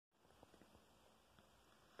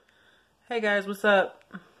Hey guys, what's up?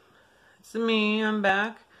 It's me, I'm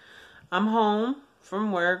back. I'm home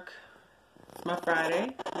from work. It's my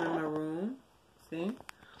Friday. I'm in my room. See?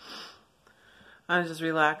 I'm just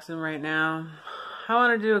relaxing right now. I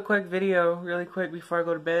want to do a quick video really quick before I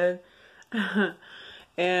go to bed.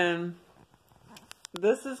 And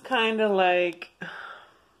this is kind of like,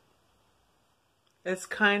 it's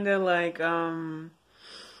kind of like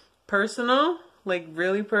personal, like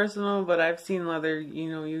really personal, but I've seen other,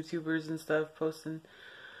 YouTubers and stuff posting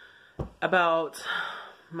about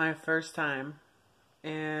my first time,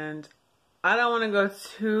 and I don't want to go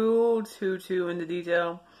too into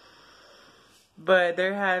detail, but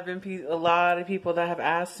there have been a lot of people that have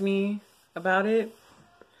asked me about it,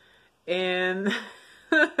 and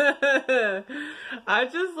I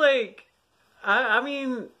just like, I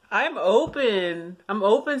mean, I'm open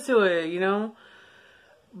to it,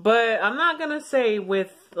 but I'm not gonna say I'm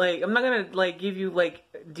not gonna give you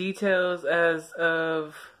details as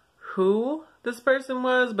of who this person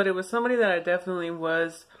was, but it was somebody that I definitely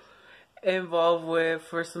was involved with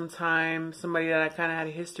for some time, somebody that I kind of had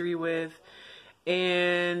a history with,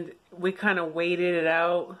 and we kind of waited it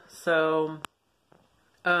out. So,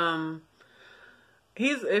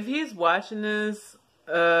 if he's watching this,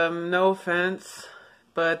 no offense,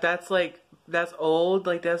 but that's old,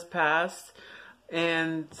 that's past,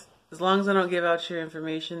 and as long as I don't give out your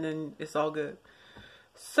information, then it's all good.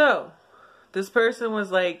 So, this person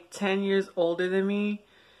was 10 years older than me,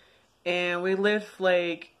 and we lived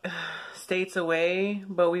states away,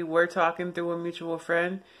 but we were talking through a mutual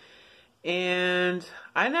friend, and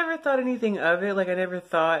I never thought anything of it. I never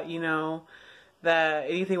thought, that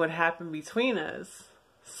anything would happen between us.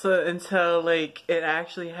 So, until it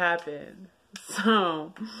actually happened.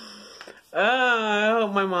 So, I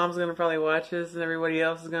hope my mom's gonna probably watch this, and everybody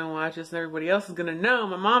else is gonna watch this, and everybody else is gonna know.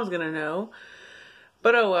 My mom's gonna know.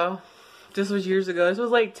 But oh well. This was years ago. This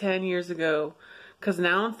was 10 years ago. Because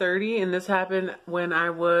now I'm 30, and this happened when I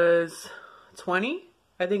was 20.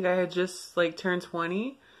 I think I had just turned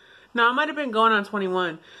 20. No, I might have been going on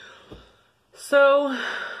 21. So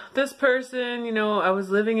this person, I was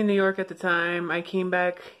living in New York at the time. I came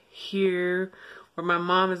back here where my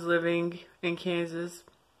mom is living in Kansas.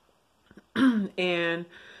 And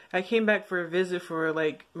I came back for a visit for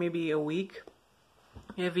maybe a week,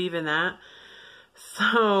 if even that.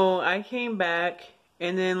 So I came back,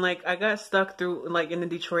 and then I got stuck through in the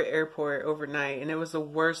Detroit airport overnight, and it was the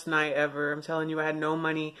worst night ever. I'm telling you, I had no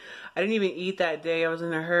money. I didn't even eat that day. I was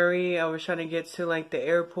in a hurry. I was trying to get to the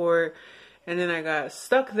airport, and then I got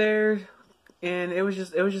stuck there, and it was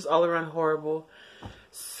just all around horrible.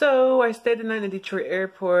 So I stayed the night in the Detroit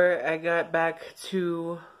airport. I got back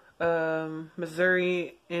to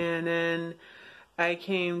Missouri, and then I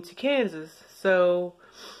came to Kansas. So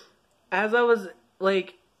as I was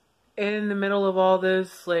in the middle of all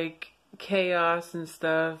this chaos and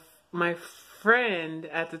stuff, my friend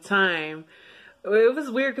at the time, it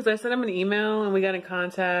was weird because I sent him an email and we got in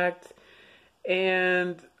contact,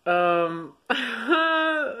 and I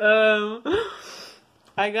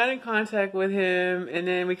got in contact with him, and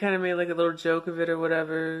then we kind of made a little joke of it or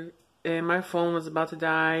whatever, and my phone was about to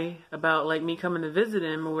die about me coming to visit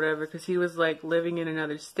him or whatever, because he was living in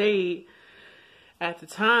another state at the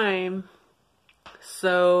time.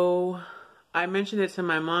 So I mentioned it to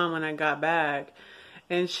my mom when I got back,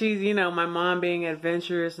 and she's, my mom being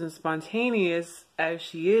adventurous and spontaneous as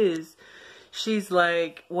she is, she's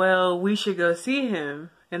like, well, we should go see him.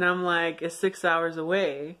 And I'm like, it's 6 hours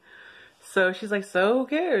away. So she's like, so who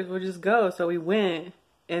cares? We'll just go. So we went,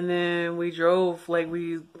 and then we drove,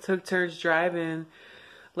 we took turns driving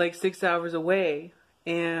 6 hours away.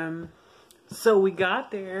 And so we got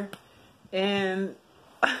there, and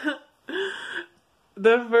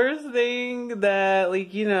the first thing that, we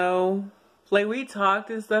talked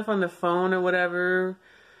and stuff on the phone or whatever.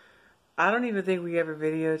 I don't even think we ever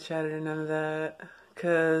video chatted or none of that.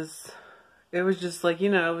 Because it was just it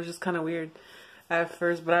was just kind of weird at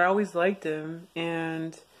first. But I always liked him.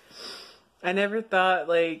 And I never thought,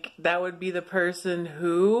 that would be the person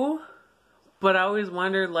who. But I always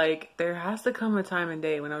wondered, there has to come a time and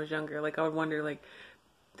day when I was younger. I would wonder,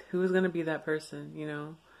 who's going to be that person,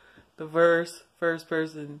 the first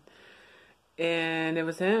person, and it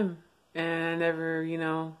was him. And I never,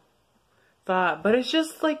 thought, but it's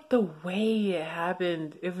just the way it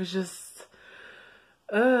happened. It was just,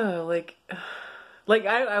 I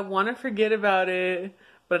want to forget about it,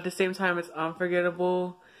 but at the same time, it's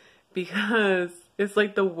unforgettable because it's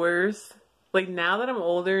the worst. Now that I'm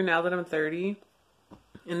older, now that I'm 30,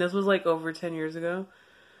 and this was over 10 years ago,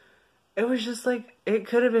 it was just it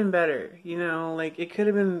could have been better, it could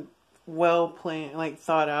have been well planned, like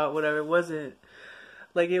thought out, whatever. It wasn't.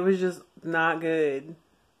 Like, it was just not good.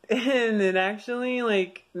 And it actually,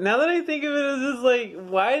 like, now that I think of it, it's just like,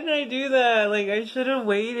 why did I do that? Like, I should have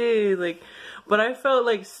waited. Like, but I felt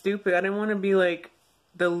like stupid. I didn't want to be like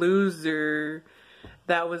the loser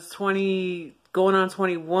that was 20, going on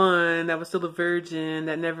 21, that was still a virgin,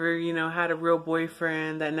 that never, you know, had a real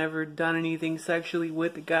boyfriend, that never done anything sexually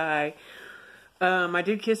with the guy. I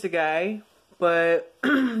did kiss a guy, but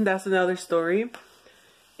that's another story.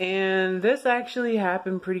 And this actually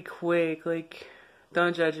happened pretty quick. Like,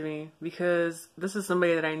 don't judge me, because this is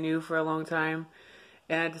somebody that I knew for a long time,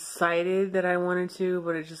 and I decided that I wanted to,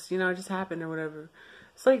 but it just, you know, it just happened or whatever.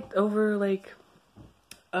 It's like over like,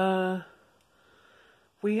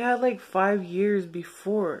 we had like 5 years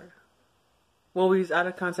before. Well, we was out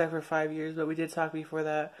of contact for 5 years, but we did talk before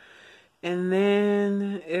that. And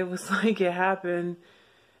then it was like it happened.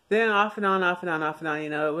 Then off and on, off and on, off and on, you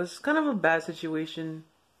know. It was kind of a bad situation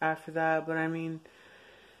after that, but I mean,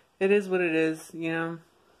 it is what it is, you know.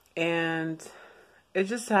 And it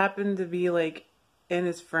just happened to be like in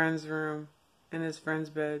his friend's room, in his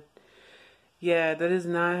friend's bed. Yeah, that is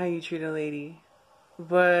not how you treat a lady.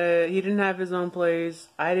 But he didn't have his own place.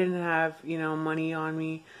 I didn't have, you know, money on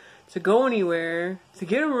me to go anywhere, to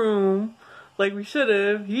get a room like we should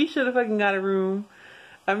have. He should have fucking got a room.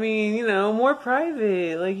 I mean, you know, more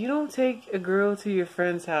private. Like, you don't take a girl to your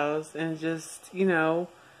friend's house and just, you know.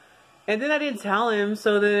 And then I didn't tell him,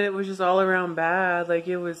 so then it was just all around bad. Like,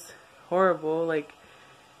 it was horrible. Like,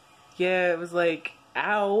 yeah, it was like,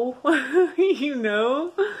 ow, you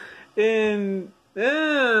know? And,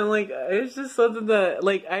 like, it's just something that,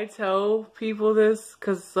 like, I tell people this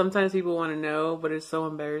because sometimes people want to know, but it's so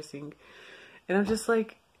embarrassing. And I'm just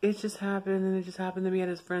like, it just happened, and it just happened to be at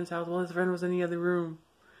his friend's house while his friend was in the other room.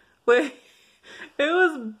 Like, it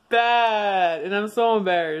was bad, and I'm so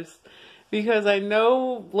embarrassed because I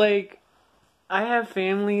know, like, I have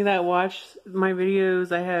family that watch my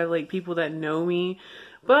videos. I have, like, people that know me,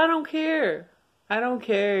 but I don't care. I don't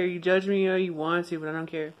care. You judge me all you want to, but I don't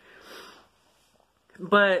care.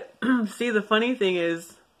 But, see, the funny thing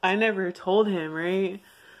is, I never told him, right?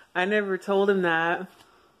 I never told him that.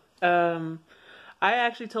 I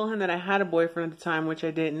actually told him that I had a boyfriend at the time, which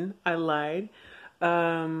I didn't. I lied.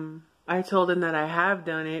 I told him that I have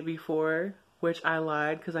done it before, which I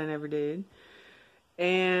lied because I never did.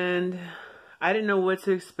 And I didn't know what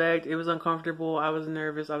to expect. It was uncomfortable. I was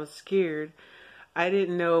nervous. I was scared. I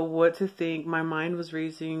didn't know what to think. My mind was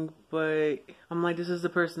racing, but I'm like, this is the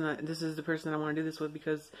person that I want to do this with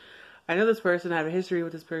because I know this person. I have a history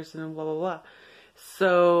with this person, and blah blah blah.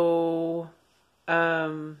 So,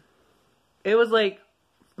 it was like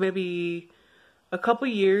maybe a couple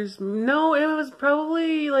years. No, it was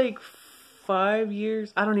probably like 5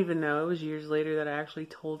 years. I don't even know. It was years later that I actually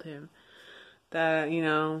told him that, you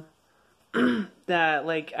know, that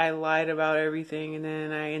like I lied about everything, and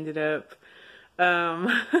then I ended up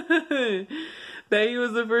that he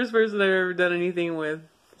was the first person I've ever done anything with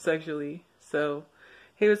sexually. So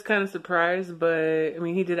he was kind of surprised, but I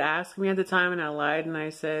mean, he did ask me at the time, and I lied, and I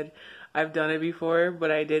said I've done it before, but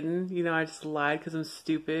I didn't. You know, I just lied because I'm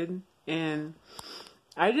stupid, and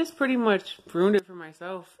I just pretty much ruined it for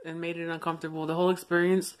myself and made it uncomfortable. The whole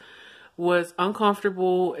experience was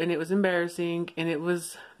uncomfortable, and it was embarrassing, and it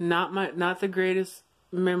was not the greatest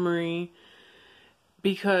memory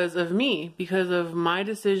because of me, because of my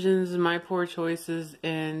decisions and my poor choices,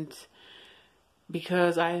 and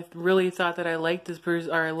because I really thought that I liked this person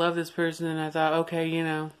or I love this person, and I thought, okay, you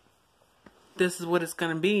know, this is what it's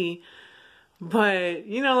gonna be. But,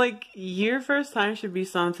 you know, like, your first time should be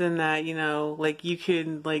something that, you know, like, you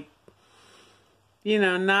can, like, you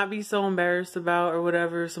know, not be so embarrassed about or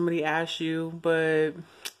whatever if somebody asks you, but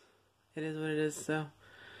it is what it is, so.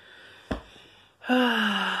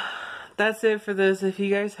 That's it for this. If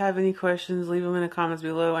you guys have any questions, leave them in the comments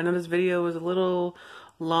below. I know this video was a little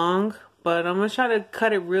long, but I'm going to try to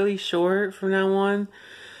cut it really short from now on.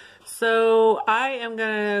 So I am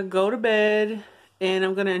going to go to bed, and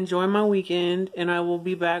I'm going to enjoy my weekend, and I will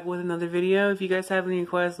be back with another video. If you guys have any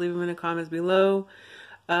requests, leave them in the comments below.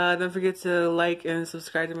 Don't forget to like and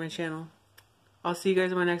subscribe to my channel. I'll see you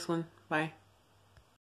guys in my next one. Bye.